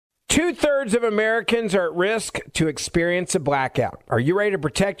2/3 of Americans are at risk to experience a blackout. Are you ready to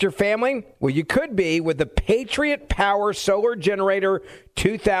protect your family? Well, you could be with the Patriot Power Solar Generator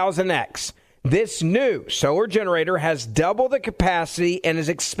 2000X. This new solar generator has double the capacity and is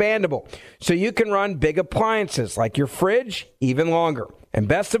expandable, so you can run big appliances like your fridge even longer. And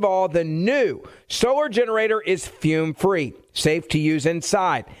best of all, the new solar generator is fume-free, safe to use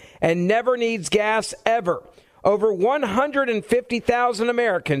inside, and never needs gas ever. Over 150,000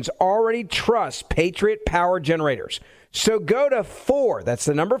 Americans already trust Patriot Power Generators. So go to that's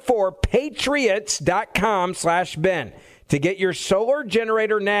the number 4, patriots.com/Ben to get your solar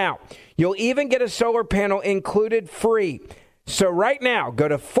generator now. You'll even get a solar panel included free. So right now, go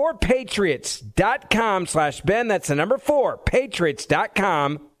to 4patriots.com/Ben. That's the number 4,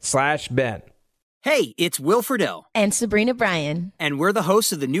 patriots.com/Ben. Hey, it's Will Friedle. And Sabrina Bryan. And we're the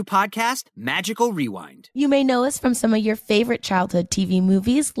hosts of the new podcast, Magical Rewind. You may know us from some of your favorite childhood TV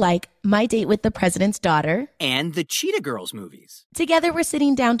movies like My Date with the President's Daughter and the Cheetah Girls movies. Together, we're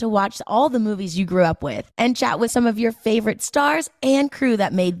sitting down to watch all the movies you grew up with and chat with some of your favorite stars and crew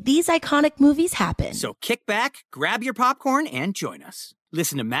that made these iconic movies happen. So kick back, grab your popcorn, and join us.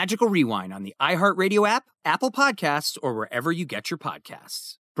 Listen to Magical Rewind on the iHeartRadio app, Apple Podcasts, or wherever you get your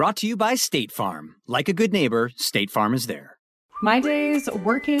podcasts. Brought to you by State Farm. Like a good neighbor, State Farm is there. My days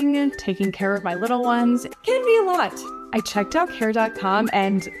working, taking care of my little ones can be a lot. I checked out Care.com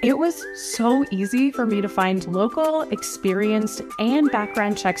and it was so easy for me to find local, experienced, and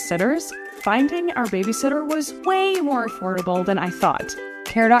background check sitters. Finding our babysitter was way more affordable than I thought.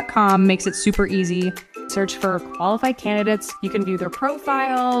 Care.com makes it super easy. Search for qualified candidates. You can view their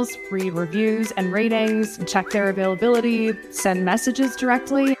profiles, read reviews and ratings, check their availability, send messages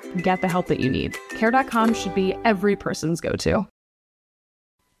directly, get the help that you need. Care.com should be every person's go-to.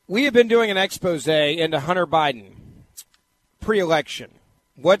 We have been doing an expose into Hunter Biden pre-election.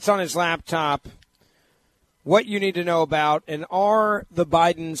 What's on his laptop, what you need to know about, and are the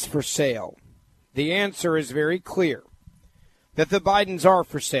Bidens for sale? The answer is very clear. That the Bidens are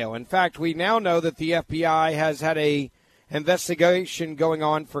for sale. In fact, we now know that the FBI has had a investigation going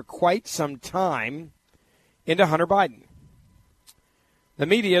on for quite some time into Hunter Biden. The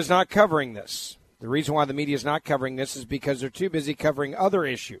media is not covering this. The reason why the media is not covering this is because they're too busy covering other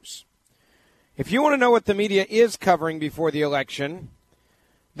issues. If you want to know what the media is covering before the election,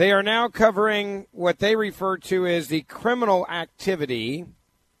 they are now covering what they refer to as the criminal activity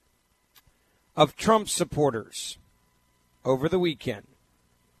of Trump supporters over the weekend.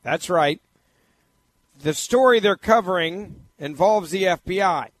 That's right. The story they're covering involves the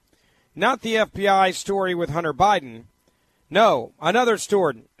FBI. Not the FBI story with Hunter Biden. No, another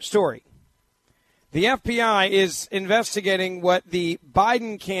story. The FBI is investigating what the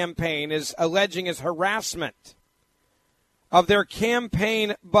Biden campaign is alleging is harassment of their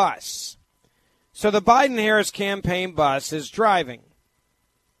campaign bus. So the Biden-Harris campaign bus is driving.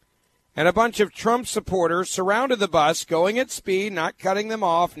 And a bunch of Trump supporters surrounded the bus, going at speed, not cutting them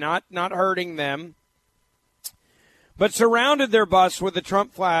off, not hurting them, but surrounded their bus with the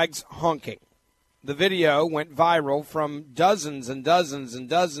Trump flags honking. The video went viral from dozens and dozens and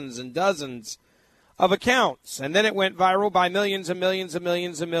dozens and dozens of accounts. And then it went viral by millions and millions and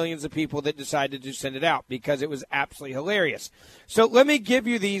millions and millions of people that decided to send it out because it was absolutely hilarious. So let me give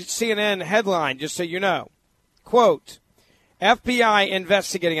you the CNN headline just so you know. Quote, FBI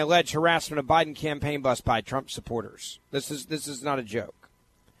investigating alleged harassment of Biden campaign bus by Trump supporters. This is not a joke.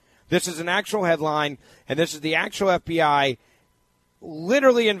 This is an actual headline, and this is the actual FBI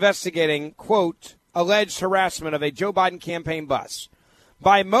literally investigating, quote, alleged harassment of a Joe Biden campaign bus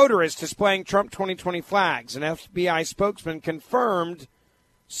by motorists displaying Trump 2020 flags. An FBI spokesman confirmed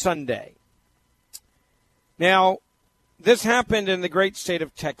Sunday. Now, this happened in the great state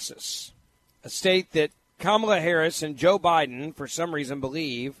of Texas, a state that Kamala Harris and Joe Biden, for some reason,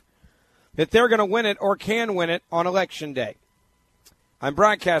 believe that they're going to win it or can win it on Election Day. I'm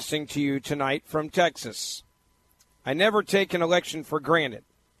broadcasting to you tonight from Texas. I never take an election for granted.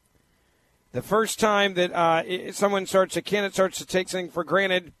 The first time that a candidate starts to take something for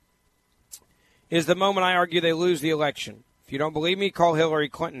granted is the moment I argue they lose the election. If you don't believe me, call Hillary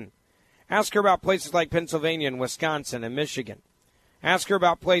Clinton. Ask her about places like Pennsylvania and Wisconsin and Michigan. Ask her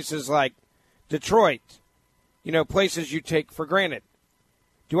about places like Detroit. Places you take for granted.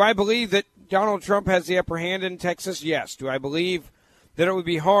 Do I believe that Donald Trump has the upper hand in Texas? Yes. Do I believe that it would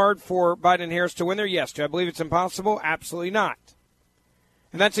be hard for Biden and Harris to win there? Yes. Do I believe it's impossible? Absolutely not.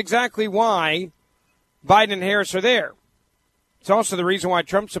 And that's exactly why Biden and Harris are there. It's also the reason why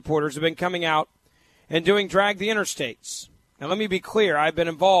Trump supporters have been coming out and doing Drag the Interstates. Now, let me be clear. I've been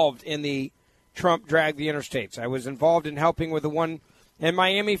involved in the Trump Drag the Interstates. I was involved in helping with the one in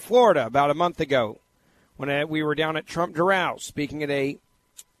Miami, Florida, about a month ago when we were down at Trump Doral speaking at a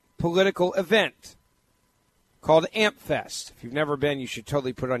political event called AmpFest. If you've never been, you should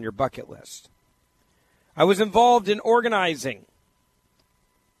totally put it on your bucket list. I was involved in organizing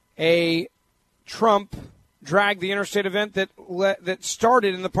a Trump Drag the Interstate event that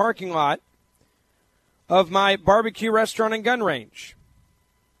started in the parking lot of my barbecue restaurant and gun range.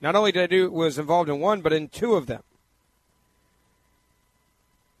 Not only was involved in one, but in two of them.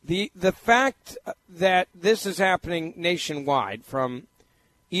 The fact that this is happening nationwide, from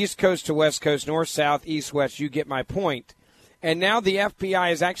East Coast to West Coast, North, South, East, West, you get my point. And now the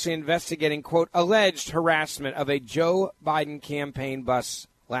FBI is actually investigating, quote, alleged harassment of a Joe Biden campaign bus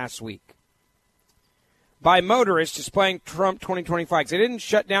last week by motorists displaying Trump 2020 flags. They didn't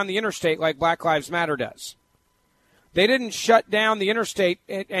shut down the interstate like Black Lives Matter does. They didn't shut down the interstate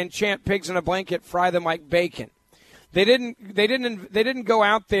and chant pigs in a blanket, fry them like bacon. They didn't go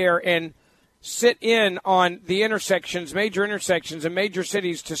out there and sit in on the intersections, major intersections in major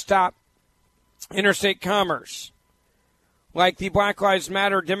cities to stop interstate commerce like the Black Lives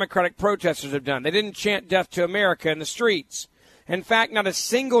Matter Democratic protesters have done. They didn't chant death to America in the streets. In fact, not a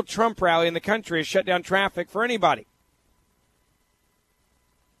single Trump rally in the country has shut down traffic for anybody.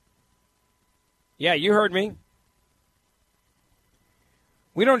 Yeah, you heard me.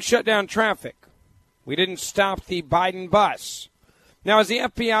 We don't shut down traffic. We didn't stop the Biden bus. Now, is the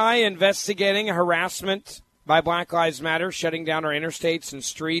FBI investigating harassment by Black Lives Matter, shutting down our interstates and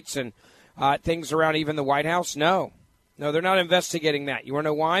streets and things around even the White House? No. No, they're not investigating that. You want to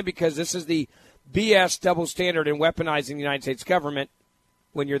know why? Because this is the BS double standard in weaponizing the United States government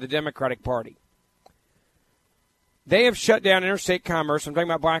when you're the Democratic Party. They have shut down interstate commerce. I'm talking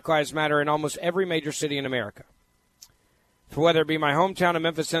about Black Lives Matter in almost every major city in America. For whether it be my hometown of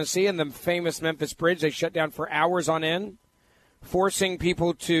Memphis, Tennessee, and the famous Memphis Bridge, they shut down for hours on end, forcing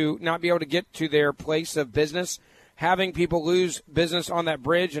people to not be able to get to their place of business, having people lose business on that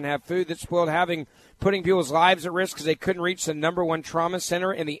bridge and have food that's spoiled, putting people's lives at risk because they couldn't reach the number one trauma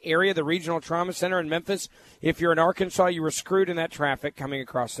center in the area, the regional trauma center in Memphis. If you're in Arkansas, you were screwed in that traffic coming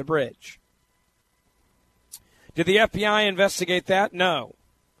across the bridge. Did the FBI investigate that? No.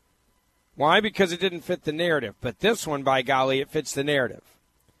 Why? Because it didn't fit the narrative. But this one, by golly, it fits the narrative.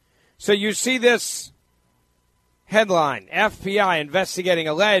 So you see this headline, FBI investigating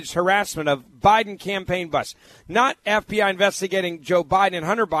alleged harassment of Biden campaign bus. Not FBI investigating Joe Biden and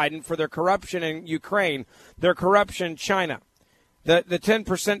Hunter Biden for their corruption in Ukraine, their corruption in China, the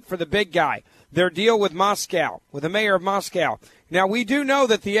 10% for the big guy, their deal with Moscow, with the mayor of Moscow. Now, we do know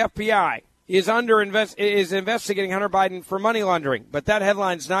that the FBI is investigating Hunter Biden for money laundering, but that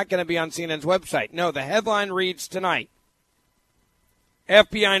headline's not going to be on CNN's website. No, the headline reads tonight,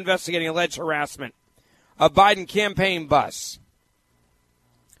 FBI investigating alleged harassment of Biden campaign bus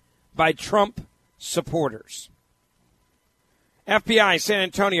by Trump supporters. FBI San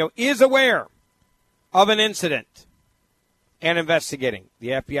Antonio is aware of an incident and investigating, the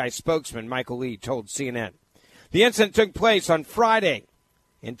FBI spokesman Michael Lee told CNN. The incident took place on Friday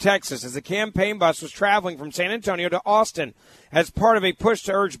in Texas as the campaign bus was traveling from San Antonio to Austin as part of a push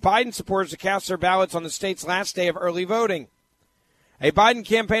to urge Biden supporters to cast their ballots on the state's last day of early voting. A Biden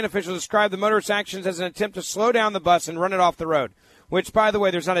campaign official described the motorist's actions as an attempt to slow down the bus and run it off the road, which, by the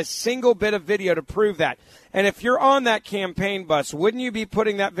way, there's not a single bit of video to prove that. And if you're on that campaign bus, wouldn't you be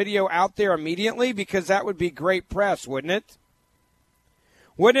putting that video out there immediately? Because that would be great press, wouldn't it?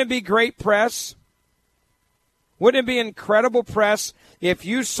 Wouldn't it be great press? Wouldn't it be incredible press if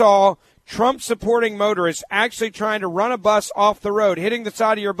you saw Trump-supporting motorists actually trying to run a bus off the road, hitting the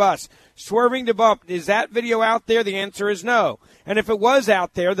side of your bus, swerving to bump? Is that video out there? The answer is no. And if it was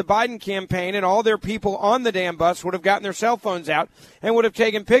out there, the Biden campaign and all their people on the damn bus would have gotten their cell phones out and would have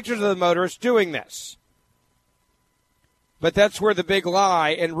taken pictures of the motorists doing this. But that's where the big lie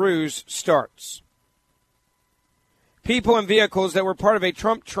and ruse starts. People in vehicles that were part of a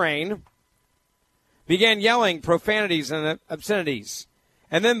Trump train began yelling profanities and obscenities,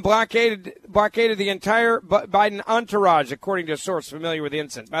 and then blockaded the entire Biden entourage, according to a source familiar with the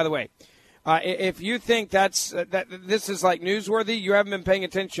incident. By the way, if you think that this is like newsworthy, you haven't been paying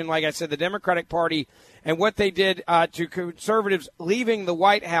attention. Like I said, the Democratic Party and what they did to conservatives leaving the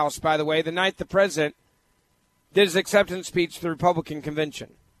White House, by the way, the night the president did his acceptance speech to the Republican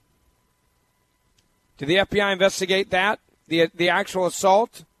convention. Did the FBI investigate that? The actual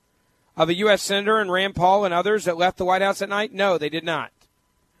assault of a U.S. Senator and Rand Paul and others that left the White House at night? No, they did not.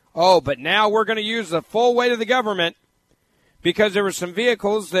 Oh, but now we're going to use the full weight of the government because there were some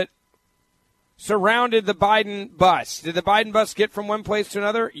vehicles that surrounded the Biden bus. Did the Biden bus get from one place to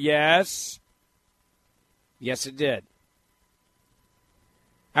another? Yes. Yes, it did.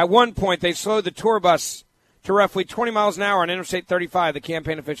 At one point, they slowed the tour bus to roughly 20 miles an hour on Interstate 35, the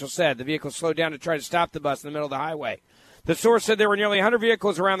campaign official said. The vehicle slowed down to try to stop the bus in the middle of the highway. The source said there were nearly 100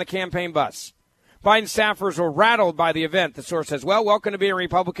 vehicles around the campaign bus. Biden staffers were rattled by the event, the source says. Well, welcome to being a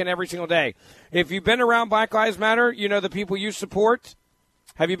Republican every single day. If you've been around Black Lives Matter, you know the people you support.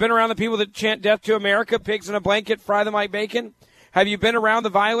 Have you been around the people that chant death to America, pigs in a blanket, fry them like bacon? Have you been around the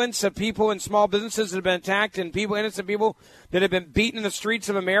violence of people in small businesses that have been attacked and people, innocent people that have been beaten in the streets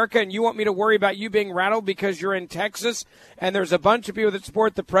of America? And you want me to worry about you being rattled because you're in Texas and there's a bunch of people that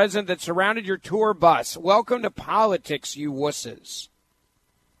support the president that surrounded your tour bus? Welcome to politics, you wusses.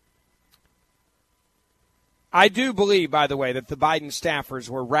 I do believe, by the way, that the Biden staffers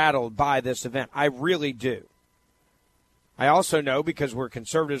were rattled by this event. I really do. I also know, because we're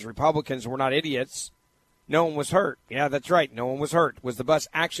conservatives, Republicans, we're not idiots, no one was hurt. Yeah, that's right. No one was hurt. Was the bus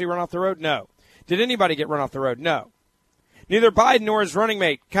actually run off the road? No. Did anybody get run off the road? No. Neither Biden nor his running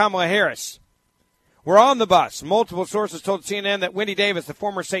mate, Kamala Harris, were on the bus. Multiple sources told CNN that Wendy Davis, the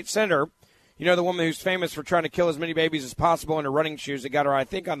former state senator, you know, the woman who's famous for trying to kill as many babies as possible in her running shoes that got her, I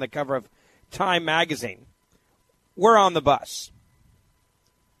think, on the cover of Time magazine, were on the bus.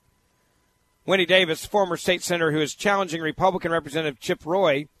 Wendy Davis, former state senator who is challenging Republican Representative Chip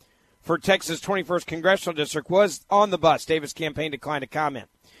Roy for Texas' 21st Congressional District, was on the bus. Davis' campaign declined to comment.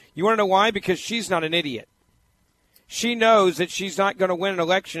 You want to know why? Because she's not an idiot. She knows that she's not going to win an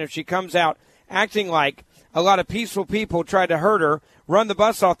election if she comes out acting like a lot of peaceful people tried to hurt her, run the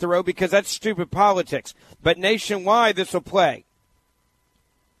bus off the road, because that's stupid politics. But nationwide, this will play.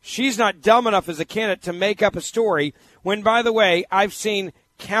 She's not dumb enough as a candidate to make up a story when, by the way, I've seen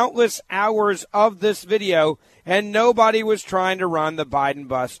countless hours of this video, and nobody was trying to run the Biden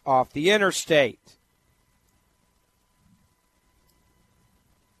bus off the interstate.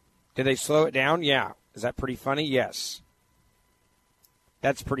 Did they slow it down? Yeah. Is that pretty funny? Yes.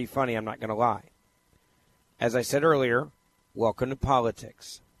 That's pretty funny, I'm not going to lie. As I said earlier, welcome to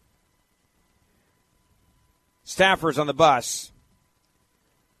politics. Staffers on the bus,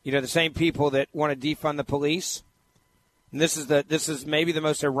 you know, the same people that want to defund the police. And this is maybe the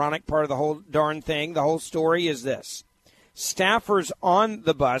most ironic part of the whole darn thing. The whole story is this. Staffers on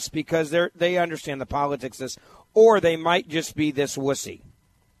the bus, because they understand the politics of this, or they might just be this wussy.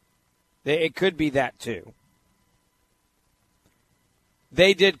 It could be that too.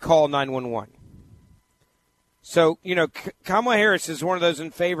 They did call 911. So, you know, Kamala Harris is one of those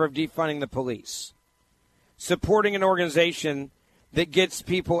in favor of defunding the police, supporting an organization that gets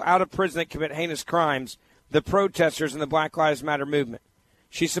people out of prison that commit heinous crimes, the protesters in the Black Lives Matter movement.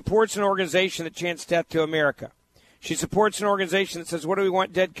 She supports an organization that chants death to America. She supports an organization that says, what do we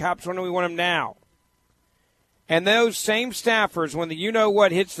want dead cops? When do we want them now? And those same staffers, when the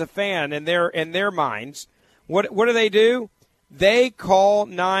you-know-what hits the fan in their minds, what do? They call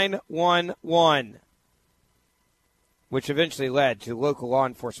 911, which eventually led to local law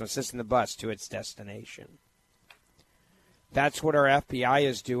enforcement assisting the bus to its destination. That's what our FBI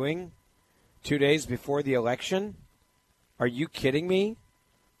is doing 2 days before the election? Are you kidding me?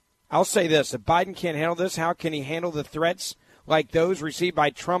 I'll say this. If Biden can't handle this, how can he handle the threats like those received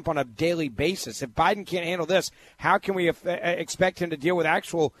by Trump on a daily basis? If Biden can't handle this, how can we expect him to deal with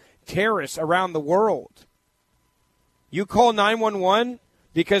actual terrorists around the world? You call 911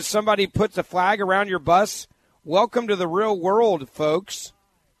 because somebody puts a flag around your bus? Welcome to the real world, folks.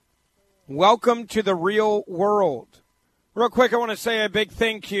 Welcome to the real world. Real quick, I want to say a big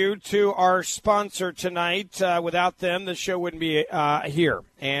thank you to our sponsor tonight. Without them, the show wouldn't be here.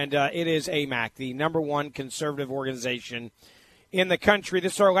 And it is AMAC, the number one conservative organization in the country.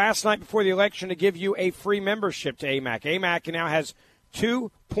 This is our last night before the election to give you a free membership to AMAC. AMAC now has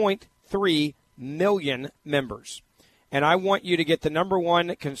 2.3 million members. And I want you to get the number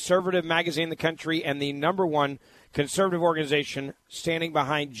one conservative magazine in the country and the number one conservative organization standing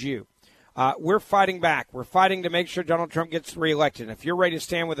behind you. We're fighting back. We're fighting to make sure Donald Trump gets reelected. And if you're ready to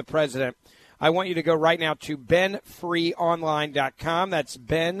stand with the president, I want you to go right now to benfreeonline.com. That's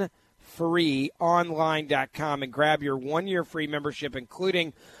benfreeonline.com and grab your 1-year free membership,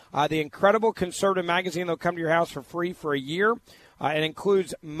 including the incredible conservative magazine that'll come to your house for free for a year. It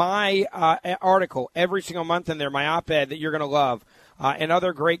includes my article every single month in there, my op-ed that you're going to love, and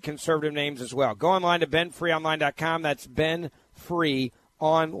other great conservative names as well. Go online to benfreeonline.com. That's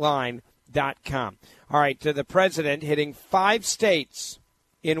benfreeonline.com. All right, to the president hitting 5 states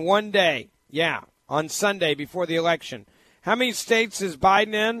in one day. Yeah, on Sunday before the election. How many states is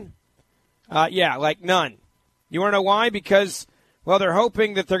Biden in? Yeah, like none. You want to know why? Because, well, they're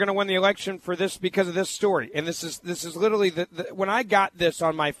hoping that they're going to win the election for this because of this story. And this is literally when I got this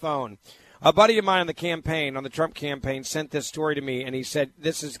on my phone, A buddy of mine on the campaign, on the Trump campaign, sent this story to me, and he said,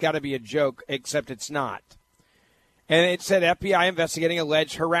 this has got to be a joke, except it's not. And it said FBI investigating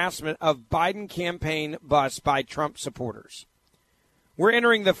alleged harassment of Biden campaign bus by Trump supporters. We're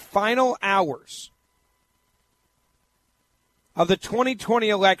entering the final hours of the 2020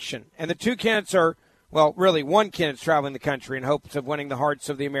 election, and the two candidates are, well, really one candidate's traveling the country in hopes of winning the hearts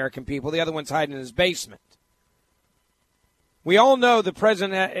of the American people. The other one's hiding in his basement. We all know the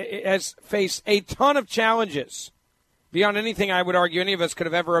president has faced a ton of challenges beyond anything I would argue any of us could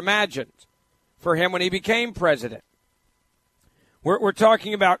have ever imagined for him when he became president. We're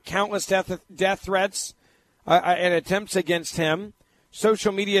talking about countless death threats and attempts against him,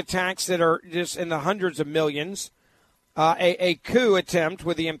 social media attacks that are just in the hundreds of millions, a coup attempt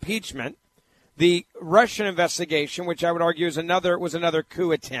with the impeachment, the Russian investigation, which I would argue was another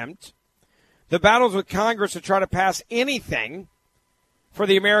coup attempt, the battles with Congress to try to pass anything for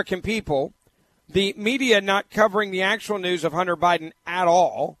the American people, the media not covering the actual news of Hunter Biden at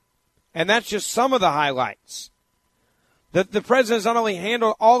all, and that's just some of the highlights. The president has not only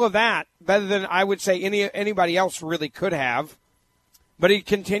handled all of that better than I would say anybody else really could have, but he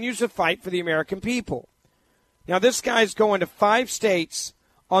continues to fight for the American people. Now, this guy's going to 5 states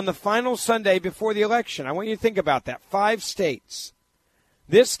on the final Sunday before the election. I want you to think about that. 5 states.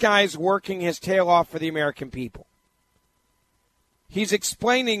 This guy's working his tail off for the American people. He's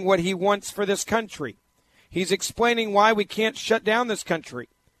explaining what he wants for this country. He's explaining why we can't shut down this country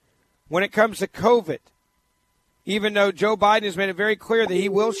when it comes to COVID, even though Joe Biden has made it very clear that he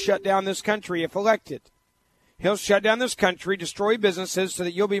will shut down this country if elected. He'll shut down this country, destroy businesses so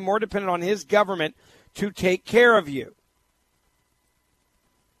that you'll be more dependent on his government to take care of you.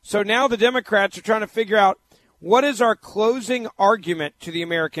 So now the Democrats are trying to figure out, what is our closing argument to the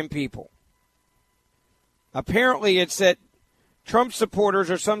American people? Apparently it's that Trump supporters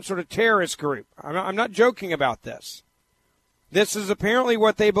are some sort of terrorist group. I'm not joking about this. This is apparently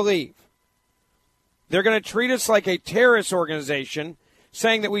what they believe. They're going to treat us like a terrorist organization,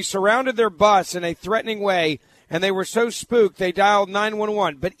 saying that we surrounded their bus in a threatening way, and they were so spooked they dialed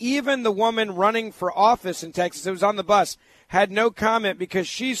 911. But even the woman running for office in Texas that was on the bus had no comment because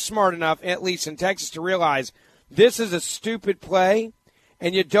she's smart enough, at least in Texas, to realize this is a stupid play,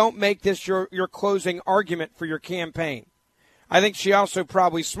 and you don't make this your closing argument for your campaign. I think she also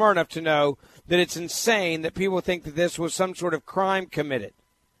probably smart enough to know that it's insane that people think that this was some sort of crime committed.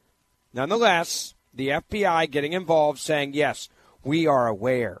 Nonetheless, the FBI getting involved, saying, yes, we are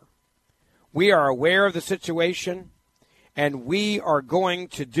aware. We are aware of the situation, and we are going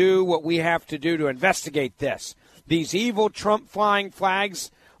to do what we have to do to investigate this. These evil Trump flying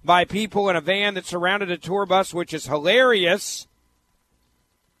flags by people in a van that surrounded a tour bus, which is hilarious.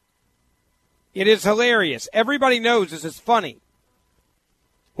 It is hilarious. Everybody knows this is funny.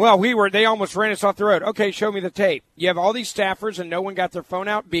 Well, they almost ran us off the road. Okay, show me the tape. You have all these staffers and no one got their phone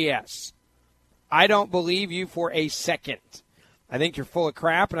out? BS. I don't believe you for a second. I think you're full of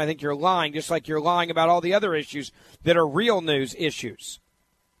crap, and I think you're lying, just like you're lying about all the other issues that are real news issues.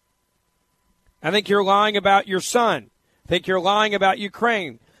 I think you're lying about your son. I think you're lying about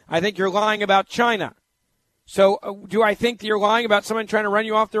Ukraine. I think you're lying about China. So do I think that you're lying about someone trying to run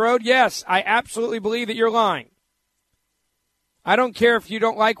you off the road? Yes, I absolutely believe that you're lying. I don't care if you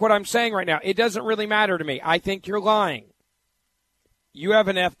don't like what I'm saying right now. It doesn't really matter to me. I think you're lying. You have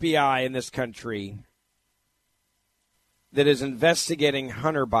an FBI in this country that is investigating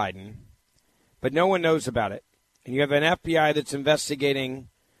Hunter Biden, but no one knows about it. And you have an FBI that's investigating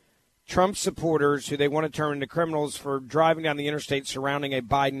Trump supporters who they want to turn into criminals for driving down the interstate surrounding a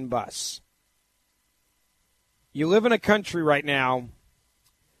Biden bus. You live in a country right now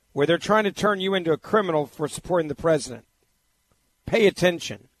where they're trying to turn you into a criminal for supporting the president. Pay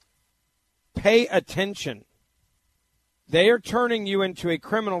attention. Pay attention. They are turning you into a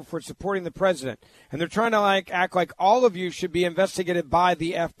criminal for supporting the president. And they're trying to act like all of you should be investigated by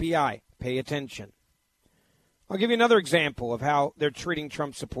the FBI. Pay attention. I'll give you another example of how they're treating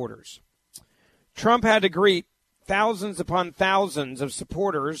Trump supporters. Trump had to greet thousands upon thousands of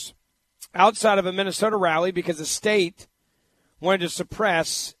supporters outside of a Minnesota rally because the state wanted to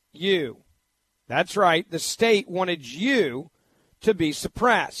suppress you. That's right. The state wanted you to be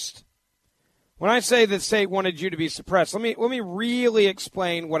suppressed. When I say the state wanted you to be suppressed, let me really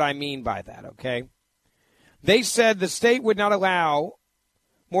explain what I mean by that, okay? They said the state would not allow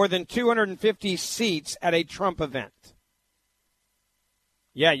more than 250 seats at a Trump event.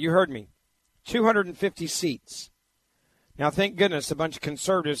 Yeah, you heard me. 250 seats. Now, thank goodness a bunch of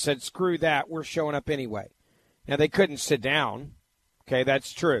conservatives said, screw that, we're showing up anyway. Now, they couldn't sit down. Okay,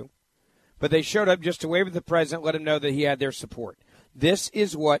 that's true. But they showed up just to wave at the president, let him know that he had their support. This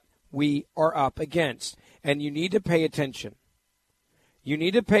is what we are up against. And you need to pay attention. You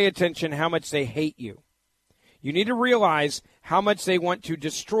need to pay attention how much they hate you. You need to realize how much they want to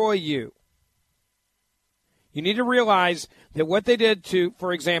destroy you. You need to realize that what they did to,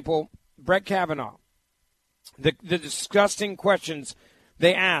 for example, Brett Kavanaugh, the disgusting questions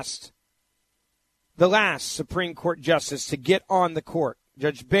they asked the last Supreme Court justice to get on the court,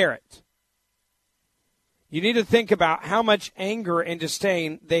 Judge Barrett. You need to think about how much anger and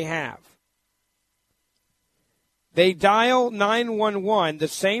disdain they have. They dial 911, the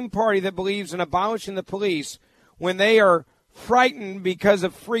same party that believes in abolishing the police, when they are frightened because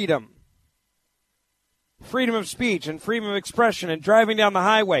of freedom. Freedom of speech and freedom of expression and driving down the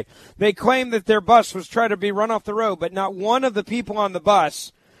highway. They claim that their bus was trying to be run off the road, but not one of the people on the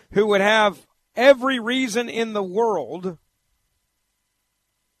bus who would have every reason in the world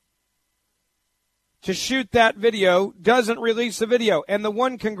to shoot that video doesn't release the video. And the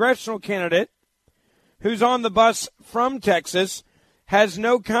one congressional candidate who's on the bus from Texas has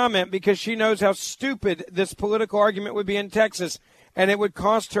no comment because she knows how stupid this political argument would be in Texas, and it would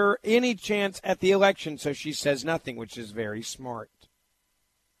cost her any chance at the election, so she says nothing, which is very smart.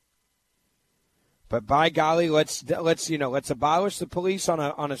 But by golly, let's abolish the police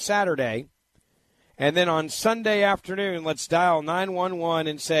on a Saturday, and then on Sunday afternoon, let's dial 911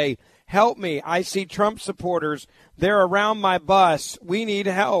 and say, "Help me! I see Trump supporters. They're around my bus. We need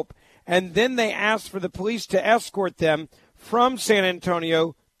help." And then they ask for the police to escort them from San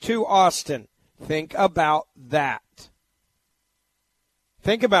Antonio to Austin. Think about that.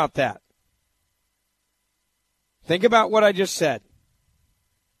 Think about that. Think about what I just said.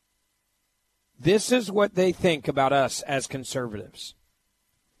 This is what they think about us as conservatives.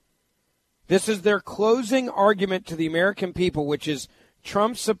 This is their closing argument to the American people, which is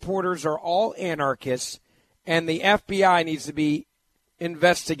Trump supporters are all anarchists and the FBI needs to be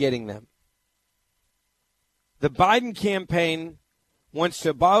investigating them. The Biden campaign wants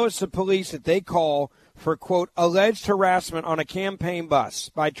to abolish the police that they call for, quote, alleged harassment on a campaign bus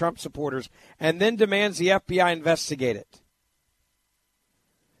by Trump supporters, and then demands the FBI investigate it.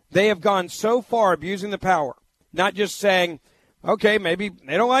 They have gone so far abusing the power, not just saying, okay, maybe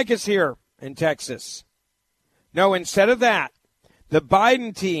they don't like us here in Texas. No, instead of that, the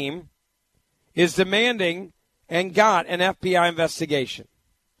Biden team is demanding and got an FBI investigation.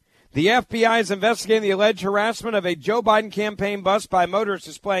 The FBI is investigating the alleged harassment of a Joe Biden campaign bus by motorists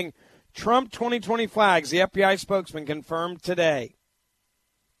displaying Trump 2020 flags, the FBI spokesman confirmed today.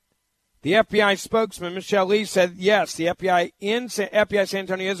 The FBI spokesman, Michelle Lee, said, yes, the FBI San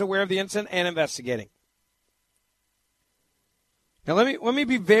Antonio is aware of the incident and investigating. Now, let me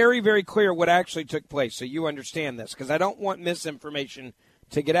be very, very clear what actually took place so you understand this, because I don't want misinformation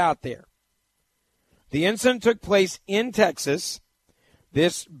to get out there. The incident took place in Texas.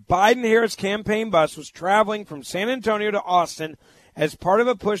 This Biden-Harris campaign bus was traveling from San Antonio to Austin as part of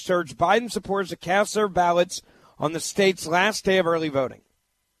a push to urge Biden supporters to cast their ballots on the state's last day of early voting.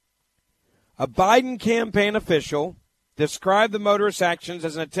 A Biden campaign official described the motorist actions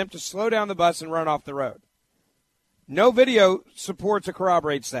as an attempt to slow down the bus and run off the road. No video supports or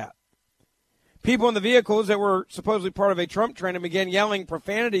corroborates that. People in the vehicles that were supposedly part of a Trump train began yelling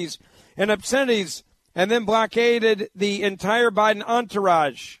profanities and obscenities and then blockaded the entire Biden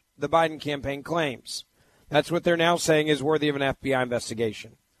entourage, the Biden campaign claims. That's what they're now saying is worthy of an FBI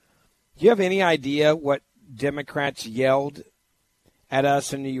investigation. Do you have any idea what Democrats yelled at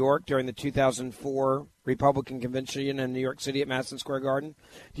us in New York during the 2004 Republican convention in New York City at Madison Square Garden?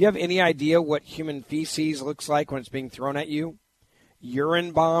 Do you have any idea what human feces looks like when it's being thrown at you?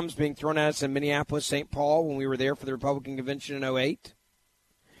 Urine bombs being thrown at us in Minneapolis, St. Paul when we were there for the Republican convention in 2008.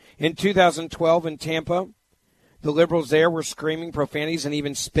 In 2012 in Tampa, the liberals there were screaming profanities and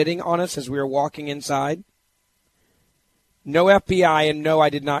even spitting on us as we were walking inside. No FBI, and no, I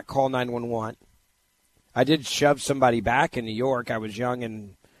did not call 911. I did shove somebody back in New York. I was young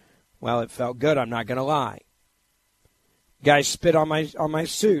and, well, it felt good. I'm not going to lie. Guy spit on my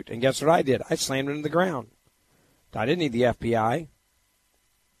suit, and guess what I did? I slammed it into the ground. I didn't need the FBI.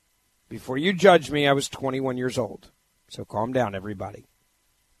 Before you judge me, I was 21 years old. So calm down, everybody.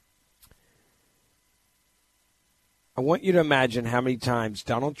 I want you to imagine how many times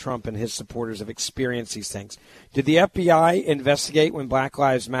Donald Trump and his supporters have experienced these things. Did the FBI investigate when Black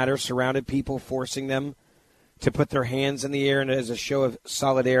Lives Matter surrounded people, forcing them to put their hands in the air as a show of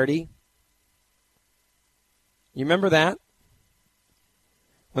solidarity? You remember that?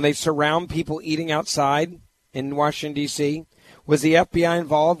 When they surround people eating outside in Washington, D.C.? Was the FBI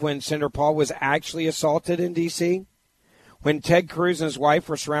involved when Senator Paul was actually assaulted in D.C.? When Ted Cruz and his wife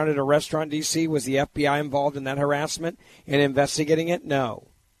were surrounded at a restaurant in D.C., was the FBI involved in that harassment and investigating it? No.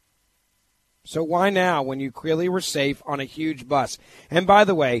 So why now when you clearly were safe on a huge bus? And by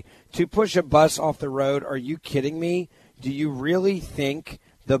the way, to push a bus off the road, are you kidding me? Do you really think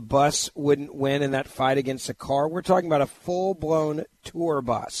the bus wouldn't win in that fight against a car? We're talking about a full-blown tour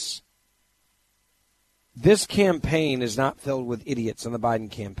bus. This campaign is not filled with idiots on the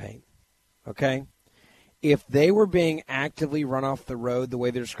Biden campaign, okay? If they were being actively run off the road the way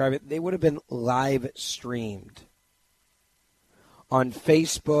they describe it, they would have been live streamed on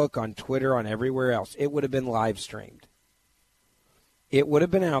Facebook, on Twitter, on everywhere else. It would have been live streamed. It would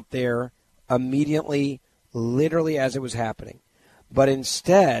have been out there immediately, literally as it was happening. But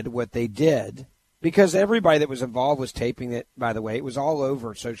instead, what they did, because everybody that was involved was taping it, by the way, it was all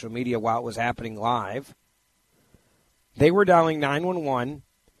over social media while it was happening live. They were dialing 911,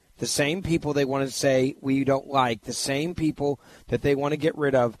 the same people they want to say we don't like, the same people that they want to get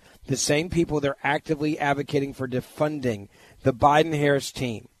rid of, the same people they're actively advocating for defunding the Biden-Harris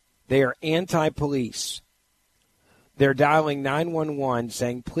team. They are anti-police. They're dialing 911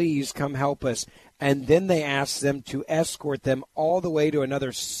 saying, please come help us. And then they ask them to escort them all the way to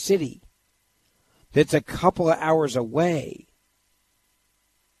another city that's a couple of hours away.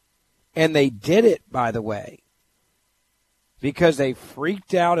 And they did it, by the way, because they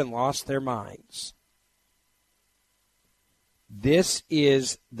freaked out and lost their minds. This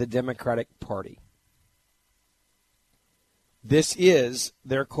is the Democratic Party. This is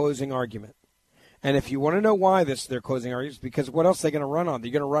their closing argument. And if you want to know why this is their closing argument, it's because what else are they going to run on?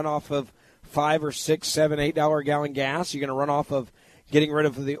 They're going to run off of $5 or $6, $7, $8 a gallon gas? You're going to run off of getting rid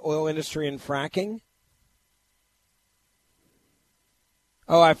of the oil industry and fracking?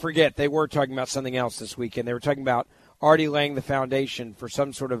 Oh, I forget. They were talking about something else this weekend. They were talking about already laying the foundation for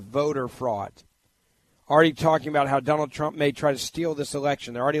some sort of voter fraud. Already talking about how Donald Trump may try to steal this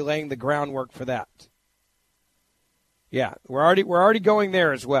election. They're already laying the groundwork for that. Yeah, we're already going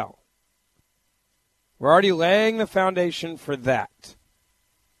there as well. We're already laying the foundation for that.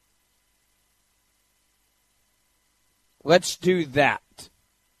 Let's do that.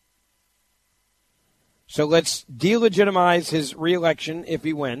 So let's delegitimize his reelection if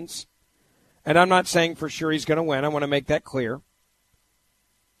he wins. And I'm not saying for sure he's going to win. I want to make that clear.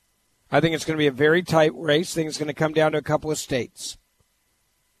 I think it's going to be a very tight race. I think it's going to come down to a couple of states.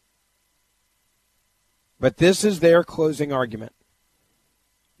 But this is their closing argument.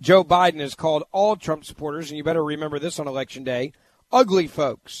 Joe Biden has called all Trump supporters, and you better remember this on Election Day, ugly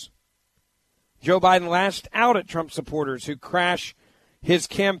folks. Joe Biden lashed out at Trump supporters who crashed his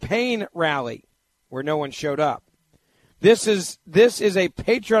campaign rally where no one showed up. This is a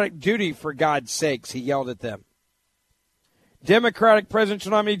patriotic duty, for God's sakes, he yelled at them. Democratic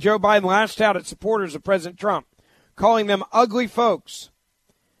presidential nominee Joe Biden lashed out at supporters of President Trump, calling them ugly folks.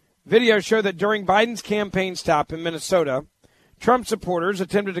 Videos show that during Biden's campaign stop in Minnesota, Trump supporters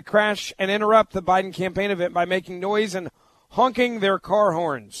attempted to crash and interrupt the Biden campaign event by making noise and honking their car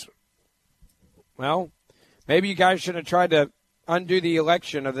horns. Well, maybe you guys shouldn't have tried to undo the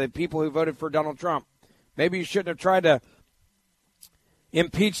election of the people who voted for Donald Trump. Maybe you shouldn't have tried to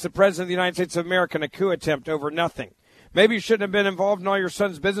impeach the President of the United States of America in a coup attempt over nothing. Maybe you shouldn't have been involved in all your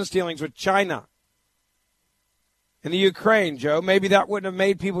son's business dealings with China and the Ukraine, Joe. Maybe that wouldn't have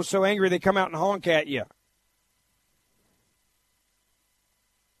made people so angry they come out and honk at you.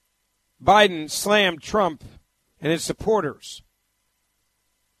 Biden slammed Trump and his supporters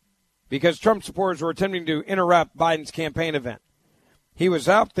because Trump supporters were attempting to interrupt Biden's campaign event. He was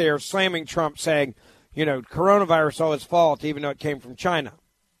out there slamming Trump, saying, coronavirus all his fault, even though it came from China.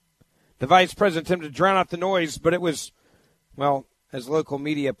 The vice president attempted to drown out the noise, but it was, well, as local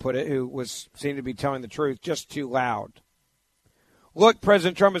media put it, who seemed to be telling the truth, just too loud. Look,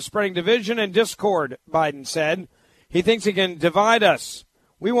 President Trump is spreading division and discord, Biden said. He thinks he can divide us.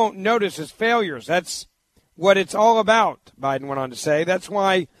 We won't notice his failures. That's what it's all about, Biden went on to say. That's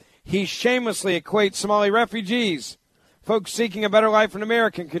why he shamelessly equates Somali refugees, folks seeking a better life in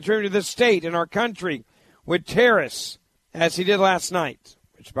America and contributing to this state and our country, with terrorists, as he did last night,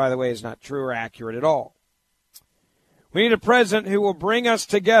 which, by the way, is not true or accurate at all. We need a president who will bring us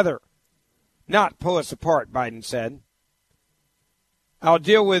together, not pull us apart, Biden said. I'll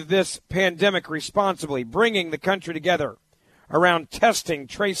deal with this pandemic responsibly, bringing the country together around testing,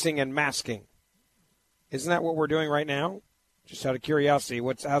 tracing, and masking. Isn't that what we're doing right now? Just out of curiosity,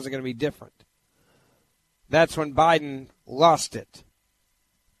 how's it going to be different? That's when Biden lost it,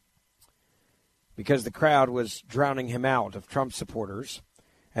 because the crowd was drowning him out of Trump supporters.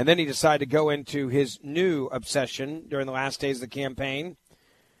 And then he decided to go into his new obsession during the last days of the campaign.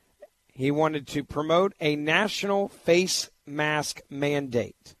 He wanted to promote a national face mask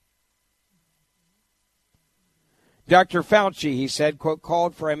mandate. Dr. Fauci, he said, quote,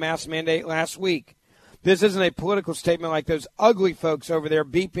 called for a mask mandate last week. This isn't a political statement like those ugly folks over there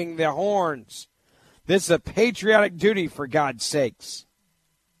beeping their horns. This is a patriotic duty, for God's sakes.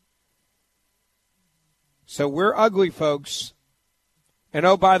 So we're ugly, folks. And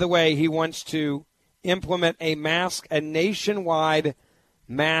oh, by the way, he wants to implement a nationwide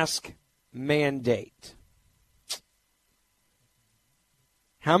mask mandate.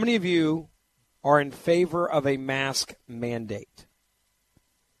 How many of you are in favor of a mask mandate?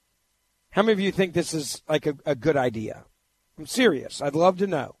 How many of you think this is like a good idea? I'm serious. I'd love to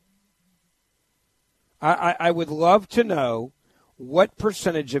know. I would love to know what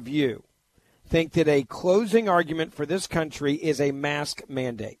percentage of you think that a closing argument for this country is a mask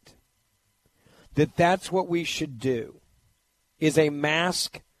mandate. That's what we should do, is a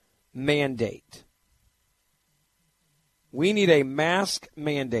mask mandate. We need a mask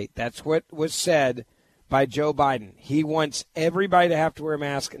mandate. That's what was said by Joe Biden. He wants everybody to have to wear a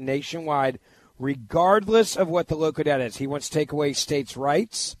mask nationwide, regardless of what the local data is. He wants to take away states'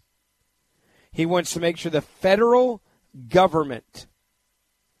 rights. He wants to make sure the federal government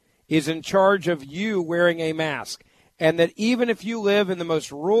is in charge of you wearing a mask. And that even if you live in the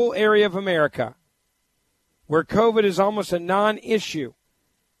most rural area of America, where COVID is almost a non-issue,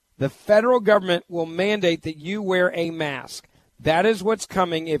 the federal government will mandate that you wear a mask. That is what's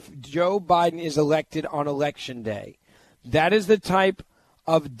coming if Joe Biden is elected on Election Day. That is the type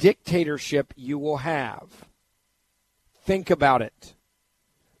of dictatorship you will have. Think about it.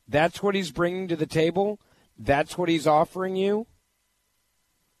 That's what he's bringing to the table. That's what he's offering you.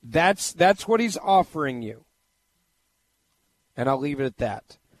 That's what he's offering you. And I'll leave it at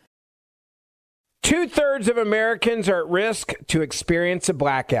that. 2/3 of Americans are at risk to experience a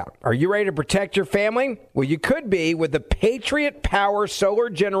blackout. Are you ready to protect your family? Well, you could be with the Patriot Power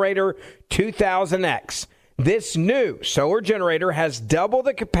Solar Generator 2000X. This new solar generator has double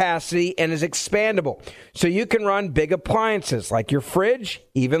the capacity and is expandable, so you can run big appliances like your fridge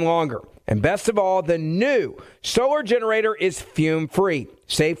even longer. And best of all, the new solar generator is fume-free,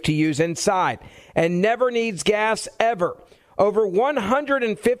 safe to use inside, and never needs gas ever. Over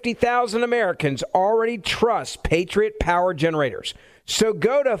 150,000 Americans already trust Patriot Power Generators. So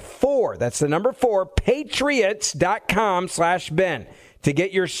go to 4, that's the number 4, patriots.com/Ben to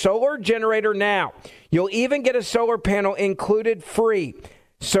get your solar generator now. You'll even get a solar panel included free.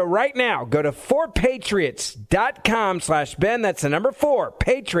 So right now, go to 4patriots.com/Ben. That's the number 4,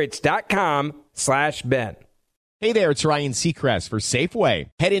 patriots.com/Ben. Hey there, it's Ryan Seacrest for Safeway.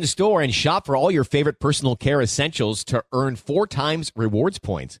 Head in store and shop for all your favorite personal care essentials to earn 4 times rewards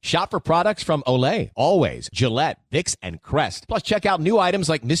points. Shop for products from Olay, Always, Gillette, Vicks, and Crest. Plus, check out new items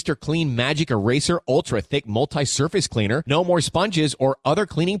like Mr. Clean Magic Eraser Ultra Thick Multi-Surface Cleaner. No more sponges or other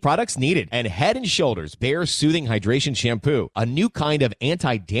cleaning products needed. And Head & Shoulders Bare Soothing Hydration Shampoo, a new kind of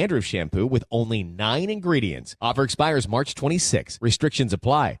anti-dandruff shampoo with only 9 ingredients. Offer expires March 26. Restrictions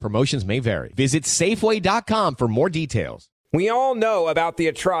apply. Promotions may vary. Visit Safeway.com for more details. We all know about the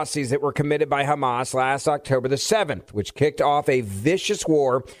atrocities that were committed by Hamas last October the 7th, which kicked off a vicious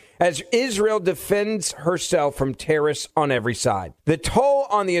war as Israel defends herself from terrorists on every side. The toll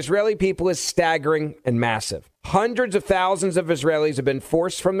on the Israeli people is staggering and massive. Hundreds of thousands of Israelis have been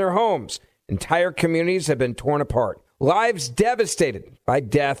forced from their homes. Entire communities have been torn apart. Lives devastated by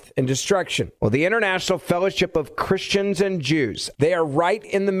death and destruction. Well, the International Fellowship of Christians and Jews, they are right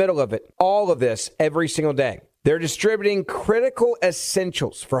in the middle of it. All of this every single day. They're distributing critical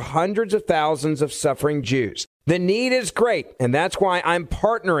essentials for hundreds of thousands of suffering Jews. The need is great, and that's why I'm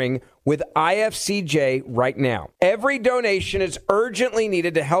partnering with IFCJ right now. Every donation is urgently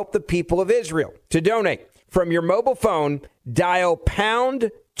needed to help the people of Israel. To donate, from your mobile phone, dial pound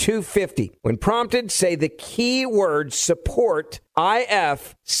 250. When prompted, say the keyword support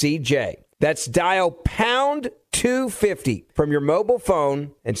IFCJ. That's dial pound 250 from your mobile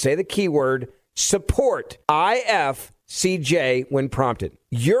phone and say the keyword support IFCJ when prompted.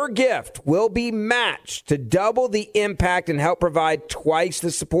 Your gift will be matched to double the impact and help provide twice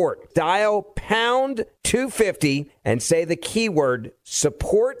the support. Dial pound 250 and say the keyword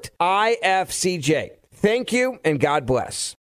support IFCJ. Thank you and God bless.